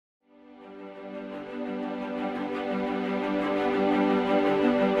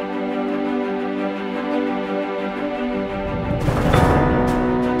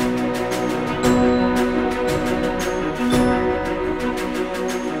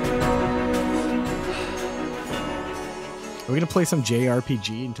we going to play some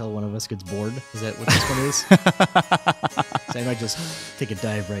JRPG until one of us gets bored? Is that what this one is? So I might just take a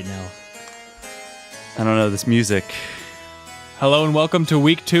dive right now. I don't know, this music. Hello and welcome to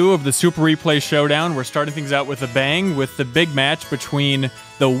week 2 of the Super Replay Showdown. We're starting things out with a bang with the big match between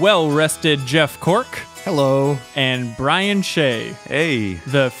the well-rested Jeff Cork. Hello. And Brian Shea. Hey.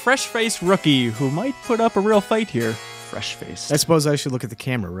 The fresh-faced rookie who might put up a real fight here. Fresh-faced. I suppose I should look at the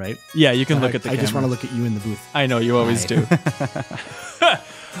camera, right? Yeah, you can look at the camera. I just want to look at you in the booth. I know, you always do.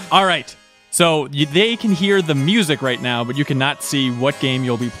 All right. So they can hear the music right now, but you cannot see what game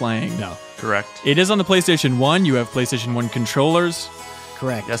you'll be playing. No. Correct. It is on the PlayStation 1. You have PlayStation 1 controllers.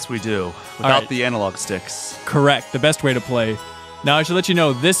 Correct. Yes, we do. Without the analog sticks. Correct. The best way to play. Now, I should let you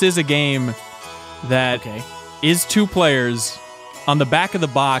know, this is a game that is 2 players. On the back of the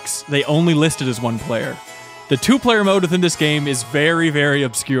box, they only list it as 1 player. The 2-player mode within this game is very, very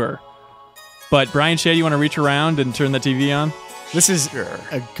obscure. But Brian Shea, you want to reach around and turn the TV on? This is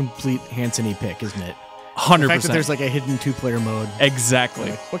a complete Hansen-y pick, isn't it? 100%. The fact that there's like a hidden 2-player mode.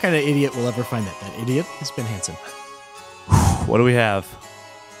 Exactly. What kind of idiot will ever find that? That idiot has been Hansen. What do we have?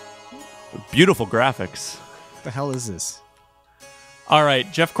 Beautiful graphics. What the hell is this? All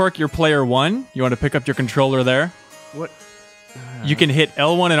right, Jeff Cork, you're player 1. You want to pick up your controller there? What? You can hit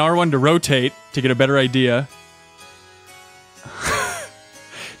L1 and R1 to rotate to get a better idea.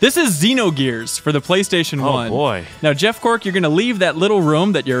 This is Xenogears for the PlayStation 1. Oh, boy. Now, Jeff Cork, you're going to leave that little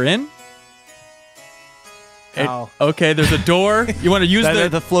room that you're in. Okay, there's a door. You want to use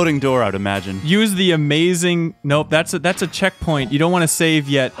the floating door, I'd imagine. Use the amazing... Nope, that's a checkpoint. You don't want to save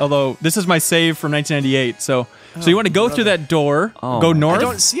yet, although this is my save from 1998. So you want to go through that door, go north, I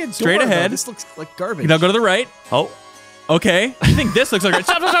don't see a door, straight ahead. Though. This looks like garbage. Now go to the right. Oh. Okay. I think this looks like...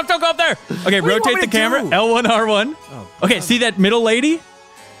 Stop, don't go up there. Okay, rotate the camera. L1, R1. Oh, okay, see that middle lady?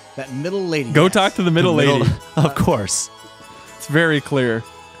 That middle lady. Go talk to the middle lady. Of course. It's very clear.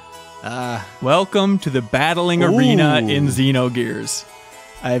 Welcome to the battling arena in Xenogears.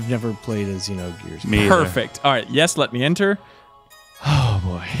 I've never played a Xenogears. Me Perfect. All right, yes, let me enter. Oh,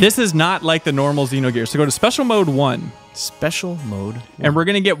 boy. This is not like the normal Xenogears. So go to Special Mode 1. Special Mode 1. And we're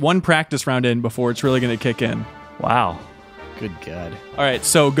going to get 1 practice round in before it's really going to kick in. Wow. Good God. All right,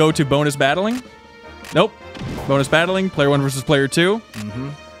 so go to Bonus Battling. Nope. Bonus Battling, Player 1 versus Player 2. Mm-hmm.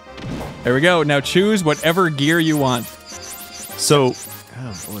 There we go. Now choose whatever gear you want. So...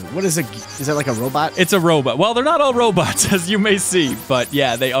 Oh, boy. What is is that like a robot? It's a robot. Well, they're not all robots, as you may see. But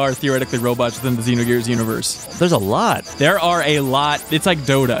yeah, they are theoretically robots within the Xenogears universe. There's a lot. There are a lot. It's like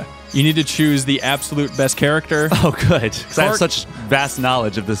Dota. You need to choose the absolute best character. Oh, good. Because I have such vast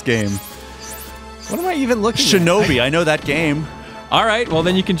knowledge of this game. What am I even looking at? Shinobi. I know that game. All right. Well,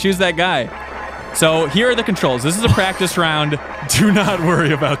 then you can choose that guy. So here are the controls. This is a practice round. Do not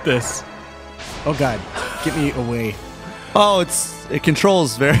worry about this. Oh, God. Get me away. Oh, it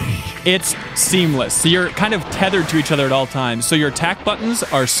controls very... It's seamless. So you're kind of tethered to each other at all times. So your attack buttons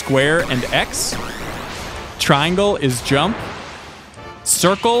are square and X. Triangle is jump.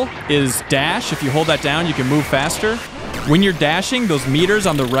 Circle is dash. If you hold that down, you can move faster. When you're dashing, those meters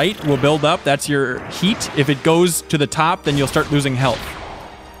on the right will build up. That's your heat. If it goes to the top, then you'll start losing health.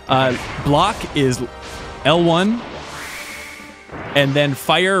 Block is L1. And then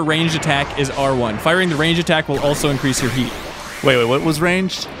fire ranged attack is R1. Firing the ranged attack will also increase your heat. Wait, what was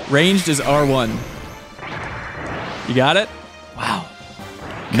ranged? Ranged is R1. You got it? Wow.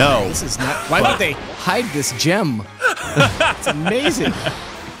 No. This is not... Why would they hide this gem? It's amazing.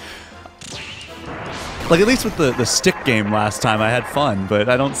 Like, at least with the stick game last time, I had fun, but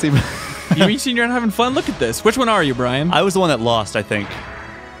I don't seem... You mean you're not having fun? Look at this. Which one are you, Brian? I was the one that lost, I think.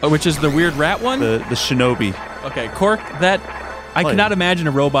 Oh, which is the weird rat one? The Shinobi. Okay, Cork, that... I cannot imagine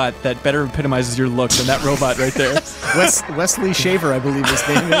a robot that better epitomizes your look than that robot right there. Wesley Shaver, I believe his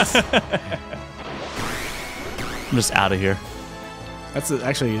name is. I'm just out of here. That's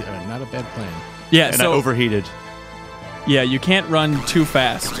actually not a bad plan. Yeah, and so... I overheated. Yeah, you can't run too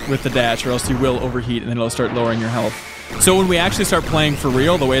fast with the dash or else you will overheat and then it'll start lowering your health. So when we actually start playing for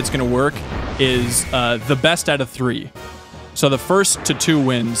real, the way it's going to work is the best out of 3. So the first to 2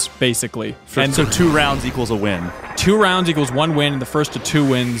 wins, basically. So 2 rounds equals a win. 2 rounds equals 1 win, and the first to 2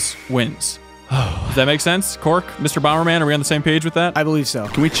 wins wins. Does that make sense? Cork, Mr. Bomberman, are we on the same page with that? I believe so.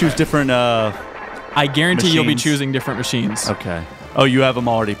 Can we choose different I guarantee you'll be choosing different machines. Okay. Oh, you have them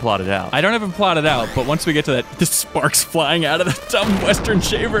already plotted out. I don't have them plotted out, but once we get to that, the sparks flying out of the dumb Western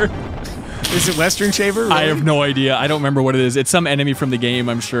Shaver. Is it Western Shaver? Really? I have no idea. I don't remember what it is. It's some enemy from the game,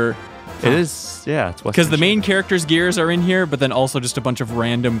 I'm sure. It is, yeah. It's because the main character's gears are in here, but then also just a bunch of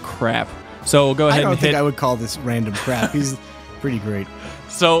random crap. So go ahead and hit. I don't think I would call this random crap. He's pretty great.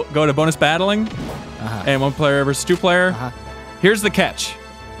 So go to bonus battling. and 1 player versus 2 player. Here's the catch.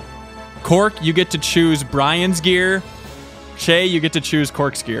 Cork, you get to choose Brian's gear. Shay, you get to choose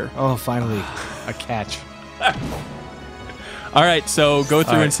Cork's gear. Oh, finally, a catch. All right, so go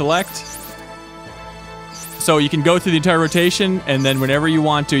through and select. So you can go through the entire rotation, and then whenever you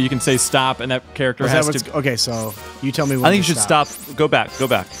want to, you can say stop, and that character has to... Okay, so you tell me when I think to you should stop. Go back.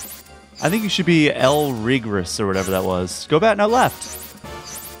 I think you should be El Rigorous or whatever that was. Go back. No, left.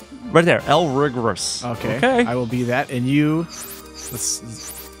 Right there. El Rigorous. Okay. I will be that, and you...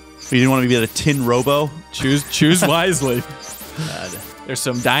 You didn't want to be the Tin Robo? Choose wisely. There's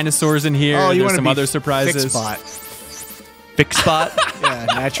some dinosaurs in here. There's some other surprises. Fix Spot? Yeah,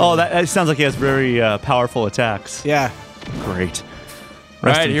 naturally. Oh, that sounds like he has very powerful attacks. Yeah. Great. All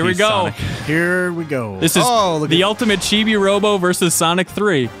right, here we go. Sonic. Here we go. This is the ultimate Chibi Robo versus Sonic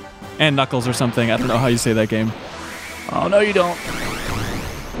 3. And Knuckles or something. I don't know how you say that game. Oh, no, you don't.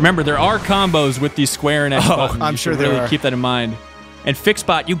 Remember, there are combos with the square and X button. I'm sure there are. Keep that in mind. And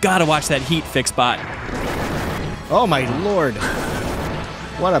Fixbot, you gotta watch that heat, Fixbot. Oh my lord.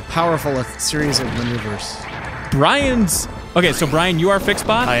 What a powerful series of maneuvers. Brian's... Okay, so Brian, you are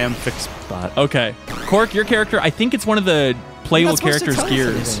Fixbot? I am Fixbot. Okay. Cork, your character, I think it's one of the playable characters'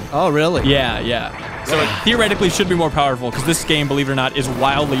 gears. Oh, really? Yeah. So it theoretically should be more powerful, because this game, believe it or not, is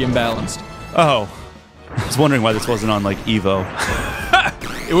wildly imbalanced. Oh. I was wondering why this wasn't on, like, Evo.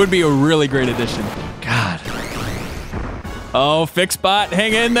 It would be a really great addition. God. Oh, Fixbot,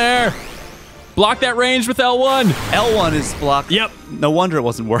 hang in there. Block that range with L1. L1 is blocked. Yep. No wonder it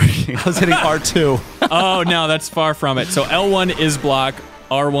wasn't working. I was hitting R2. Oh, no, that's far from it. So L1 is block,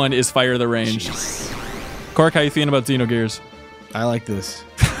 R1 is fire the range. Jeez. Cork, how you feeling about Xenogears? I like this.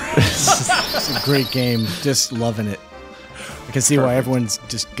 It's a great game. Just loving it. I can see why everyone's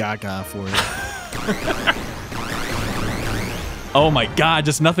just gaga for it. Oh my god,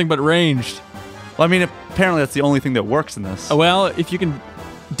 just nothing but ranged. Well, I mean, apparently that's the only thing that works in this. Well, if you can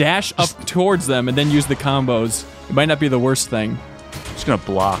dash up towards them and then use the combos, it might not be the worst thing. I'm just gonna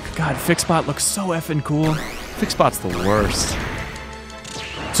block. God, Fixbot looks so effing cool. Fixbot's the worst.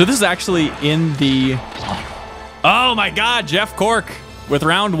 So this is actually in the... Oh my god, Jeff Cork with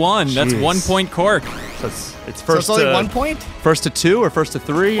round 1. That's 1 point Cork. So it's first so it's only to 1 point? First to 2 or first to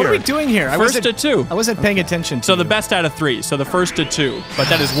 3? What are we doing here? First to 2. I wasn't paying attention to So the you. best out of 3. So the first to 2. But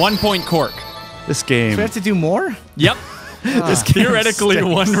that is 1 point Cork. This game. Do we have to do more? Yep. This theoretically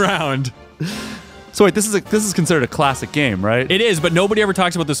stinks. 1 round. So wait, this is considered a classic game, right? It is, but nobody ever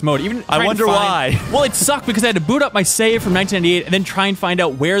talks about this mode. Even I wonder why. Well, it sucked because I had to boot up my save from 1998 and then try and find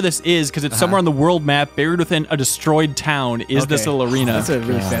out where this is because it's somewhere on the world map, buried within a destroyed town. Is this a arena? That's a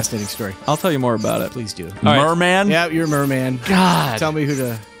really fascinating story. I'll tell you more about it. Please do. All right. Merman? Yeah, you're a merman. God. Tell me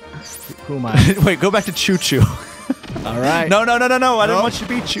who am I? Wait, go back to Choo Choo. All right. No. I didn't want you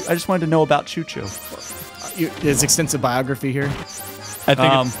to be Choo. I just wanted to know about Choo Choo. There's extensive biography here. I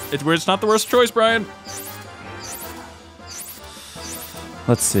think it's not the worst choice, Brian.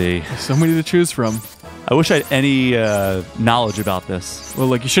 Let's see. So many to choose from. I wish I had any knowledge about this. Well,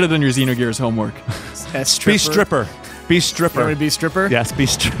 like you should have done your Xenogears homework. Be stripper. Be stripper. You want me to be stripper? Yes, be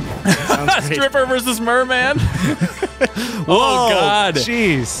stripper. Sounds great. Stripper versus merman. Whoa, Oh God.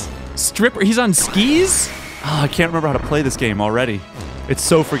 Jeez. Stripper. He's on skis. Oh, I can't remember how to play this game already. It's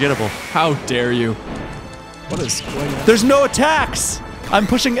so forgettable. How dare you? What is going on? There's no attacks. I'm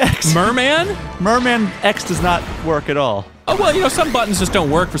pushing X. Merman? Merman X does not work at all. Oh, well, you know, some buttons just don't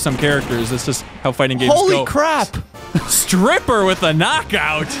work for some characters. That's just how fighting games go. Holy crap. Stripper with a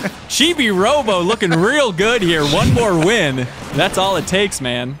knockout. Chibi Robo looking real good here. One more win. That's all it takes,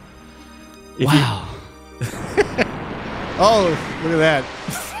 man. Wow. Oh, look at that.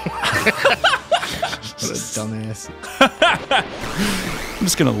 What a dumbass. I'm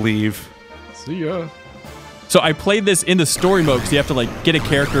just going to leave. See ya. So I played this in the story mode because you have to like get a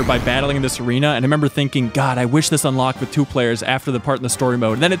character by battling in this arena. And I remember thinking, God, I wish this unlocked with 2 players after the part in the story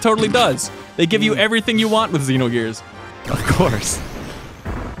mode. And then it totally does. They give you everything you want with Xenogears. Of course.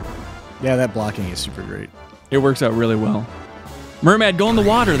 Yeah, that blocking is super great. It works out really well. Merman, go in the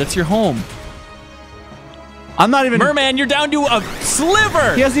water. That's your home. I'm not even... Merman, you're down to a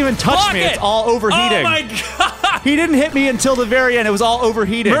sliver. He hasn't even touched Block me. it. It's all overheating. Oh my God. He didn't hit me until the very end. It was all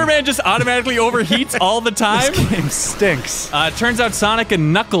overheating. Merman just automatically overheats all the time. This game stinks. Turns out Sonic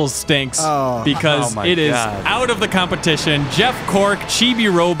and Knuckles stinks because Oh my it is God. out of the competition. Jeff Cork,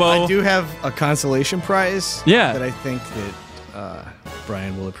 Chibi Robo. I do have a consolation prize. Yeah. That I think that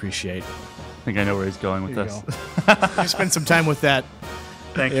Brian will appreciate. I think I know where he's going with Here this. you go. I spent some time with that.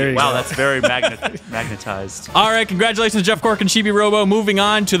 Thank There you. you Wow, go. that's very magnetized. All right, congratulations, Jeff Cork and Chibi Robo. Moving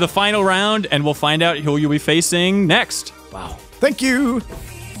on to the final round, and we'll find out who you'll be facing next. Wow. Thank you.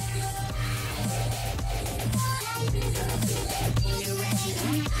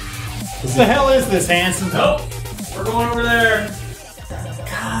 What the hell is this, Hanson? Nope. We're going over there.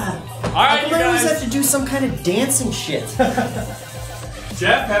 God. All right, you I always have guys. to do some kind of dancing shit.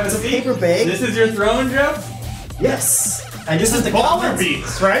 Jeff, have a It's a seat. paper bag. This is your throne, Jeff? Yes. I This just is the baller comments.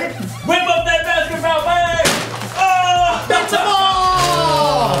 beats, right? Whip up that basketball bag! Oh! That's a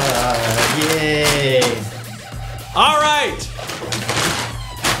ball! Yay. All right.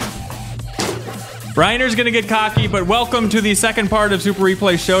 Reiner's gonna get cocky, but welcome to the second part of Super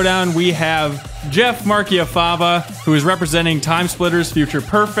Replay Showdown. We have Jeff Marchiafava, who is representing Time Splitters Future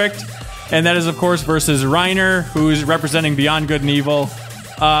Perfect, and that is, of course, versus Reiner, who's representing Beyond Good and Evil.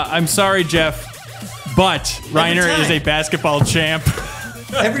 I'm sorry, Jeff, but Reiner time. is a basketball champ.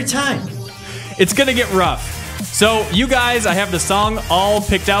 Every time. It's gonna get rough. So, you guys, I have the song all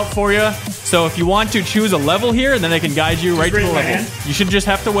picked out for you. So, if you want to choose a level here, then I can guide you right to the raise my level. hand. You should just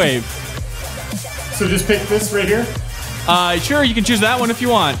have to wave. So just pick this right here? Sure, you can choose that one if you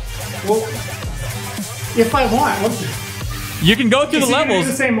want. Well, if I want, what? You can go through Is the it gonna be levels.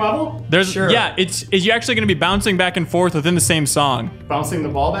 the same level? There's Sure. yeah, it's you're actually going to be bouncing back and forth within the same song. Bouncing the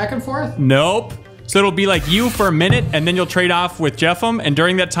ball back and forth? Nope. So it'll be like you for a minute, and then you'll trade off with Jeffem, and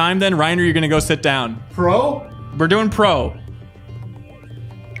during that time, then Reiner, you're going to go sit down. Pro? We're doing pro.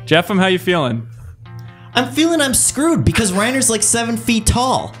 Jeffem, how you feeling? I'm feeling I'm screwed because Reiner's like 7 feet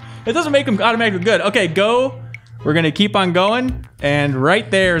tall. It doesn't make him automatically good. Okay, go. We're going to keep on going, and right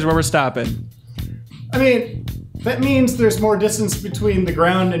there is where we're stopping. I mean, that means there's more distance between the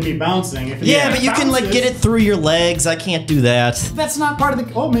ground and me bouncing. If Yeah, but you can like get it through your legs. I can't do that. That's not part of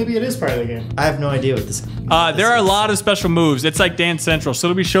the. Oh, maybe it is part of the game. I have no idea what this. There are a lot of special moves. It's like Dance Central, so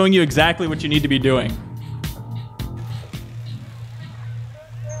it'll be showing you exactly what you need to be doing.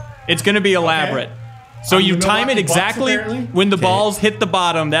 It's going to be elaborate. So you you know time what? it Bucks, exactly apparently? when the balls hit the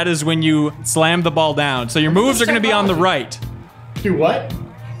bottom. That is when you slam the ball down. So your moves are going to be on the right. Do what?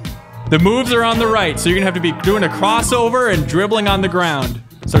 The moves are on the right, so you're going to have to be doing a crossover and dribbling on the ground.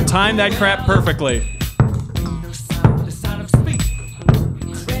 So time that crap perfectly.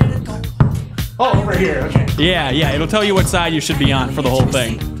 Oh, over here. Okay. Yeah, it'll tell you what side you should be on for the whole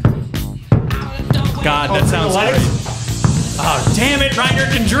thing. God, that sounds legs? great. Oh, damn it,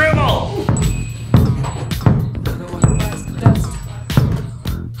 Reiner can dribble!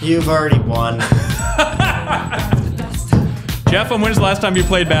 You've already won. Jeff, when's the last time you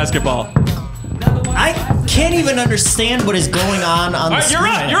played basketball? I can't even understand what is going on the All right,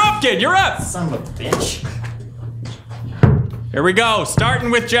 screen. you're up, kid, you're up! Son of a bitch. Here we go,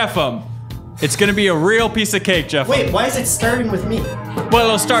 starting with Jeffem. It's gonna be a real piece of cake, Jeffem. Wait, why is it starting with me? Well,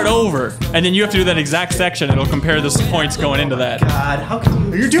 it'll start over, and then you have to do that exact section. It'll compare the points going into that. God, how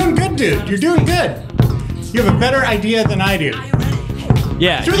can you? You're doing good, dude. You're doing good. You have a better idea than I do.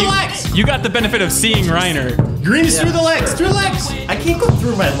 Yeah, Through the legs! You got the benefit of seeing Reiner. Green is through the legs. Through the legs. I can't go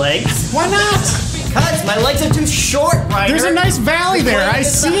through my legs. Why not? Cuz my legs are too short, Ryder. There's a nice valley there. I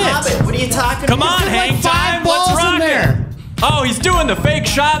It's the see it. Hobbit. What are you talking Come about? on, There's hang like 5 time, let's balls rock in it. there. Oh, he's doing the fake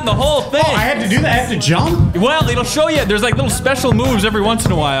shot and the whole thing. Oh, I had to do that. I have to jump. Well, it'll show you. There's like little special moves every once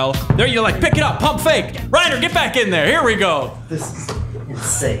in a while. There, you're like, pick it up, pump fake. Reiner, get back in there. Here we go. This is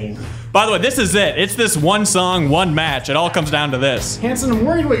insane. By the way, this is it. It's this one song, one match. It all comes down to this. Hanson, I'm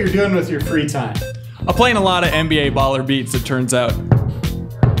worried what you're doing with your free time. I'm playing a lot of NBA baller beats, it turns out.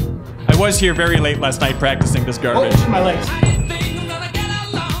 I was here very late last night practicing this garbage. Oh, my legs.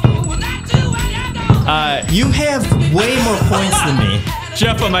 You have way more points than me.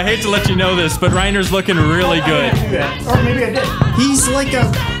 Jeffem, I hate to let you know this, but Reiner's looking really I good. didn't do that. Or maybe I did. He's like a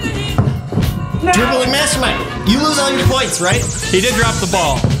dribbling mastermind. You lose all your points, right? He did drop the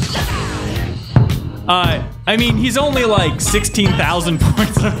ball. I mean, he's only like 16,000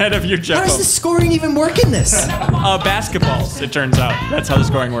 points ahead of you, How does the Jeffem. scoring even work in this? Basketballs, it turns out. That's how the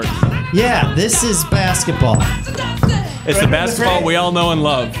scoring works. Yeah, this is basketball. It's the basketball we all know and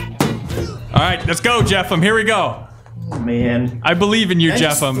love. All right, let's go, Jeffem. Here we go. Oh, man. I believe in you, Can I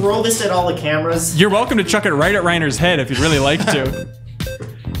just Jeffem. throw this at all the cameras? You're welcome to chuck it right at Reiner's head if you'd really like to.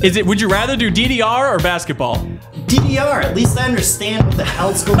 Would you rather do DDR or basketball? DDR, at least I understand what the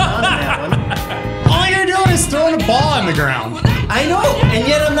hell's going on in that one. All you're doing is throwing a ball on the ground. I know, and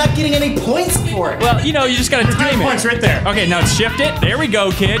yet I'm not getting any points for it. Well, you know, you just gotta time it. Points right there. Okay, now shift it. There we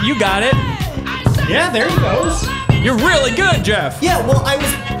go, kid. You got it. Yeah, there he goes. You're really good, Jeff. Yeah, well, I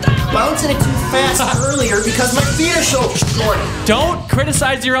was bouncing it too fast earlier because my feet are so short. Don't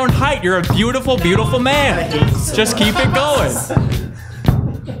criticize your own height. You're a beautiful, beautiful I man. hate you so Just much. keep it going.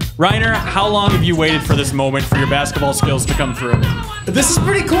 Reiner, how long have you waited for this moment for your basketball skills to come through? This is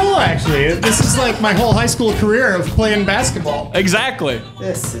pretty cool, actually. This is like my whole high school career of playing basketball. Exactly.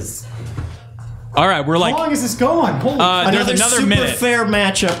 This is... All right, we're How like, long is this going? Holy there's another super minute. fair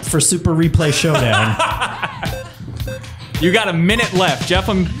matchup for Super Replay Showdown. You got a minute left. Jeff,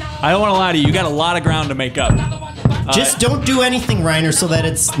 I don't want to lie to you. You got a lot of ground to make up. Just don't do anything, Reiner, so that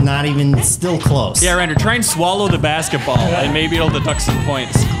it's not even still close. Yeah, Rander, try and swallow the basketball, and maybe it'll deduct some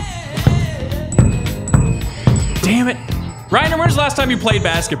points. Damn it. Reiner, when's the last time you played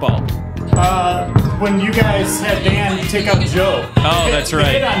basketball? when you guys had Dan take up Joe. Oh, that's right.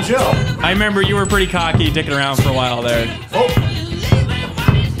 Hit on Joe. I remember you were pretty cocky, dicking around for a while there. Oh,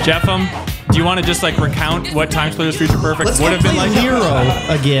 Jeffem, do you want to just like recount what Time Splitters Future Perfect Let's would go have been play like?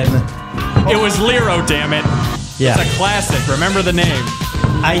 Lero again. It was Lero, damn it. Yeah. It's a classic. Remember the name.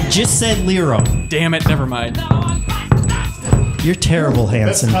 I just said Lero. Damn it, never mind. You're terrible,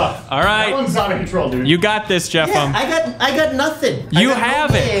 that's Hanson. tough. All right. That one's out of control, dude. You got this, Jeffem. Yeah, I got nothing. You I got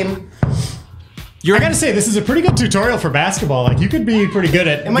have no it. game. You're I gotta say, this is a pretty good tutorial for basketball. Like, you could be pretty good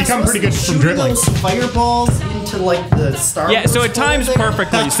at, Am I become pretty good supposed from to shoot dribbling. those fireballs into like the star? Yeah, so it Wars times thing?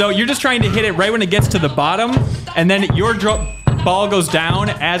 perfectly. So you're just trying to hit it right when it gets to the bottom, and then your ball goes down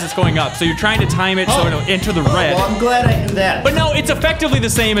as it's going up. So you're trying to time it so it'll enter the red. Well, I'm glad I knew that. But no, it's effectively the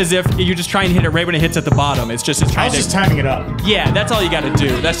same as if you just try and hit it right when it hits at the bottom. It's I trying was to. just timing it up. Yeah, that's all you got to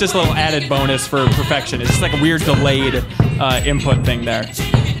do. That's just a little added bonus for perfection. It's just like a weird delayed input thing there.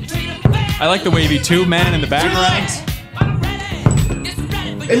 I like the wavy tube man in the background.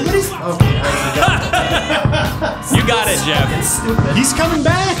 And what is? Okay, You got it, Jeff. stupid. He's coming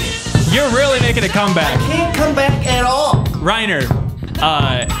back. You're really making a comeback. Can't come back at all. Reiner,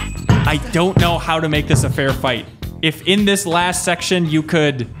 I don't know how to make this a fair fight. If in this last section you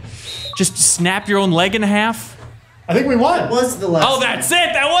could just snap your own leg in half. I think we won. Was the last? Oh, that's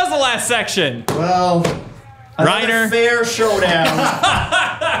it. That was the last section. Well, another Reiner. fair showdown.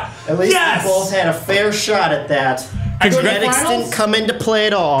 At least Yes! we both had a fair shot at that. Genetics didn't come into play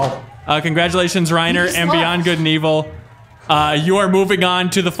at all. Congratulations, Reiner, just and lost. Beyond Good and Evil. You are moving on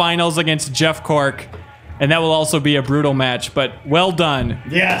to the finals against Jeff Cork, and that will also be a brutal match, but well done.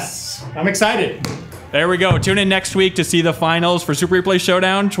 Yes. I'm excited. There we go. Tune in next week to see the finals for Super Replay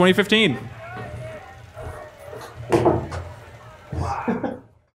Showdown 2015.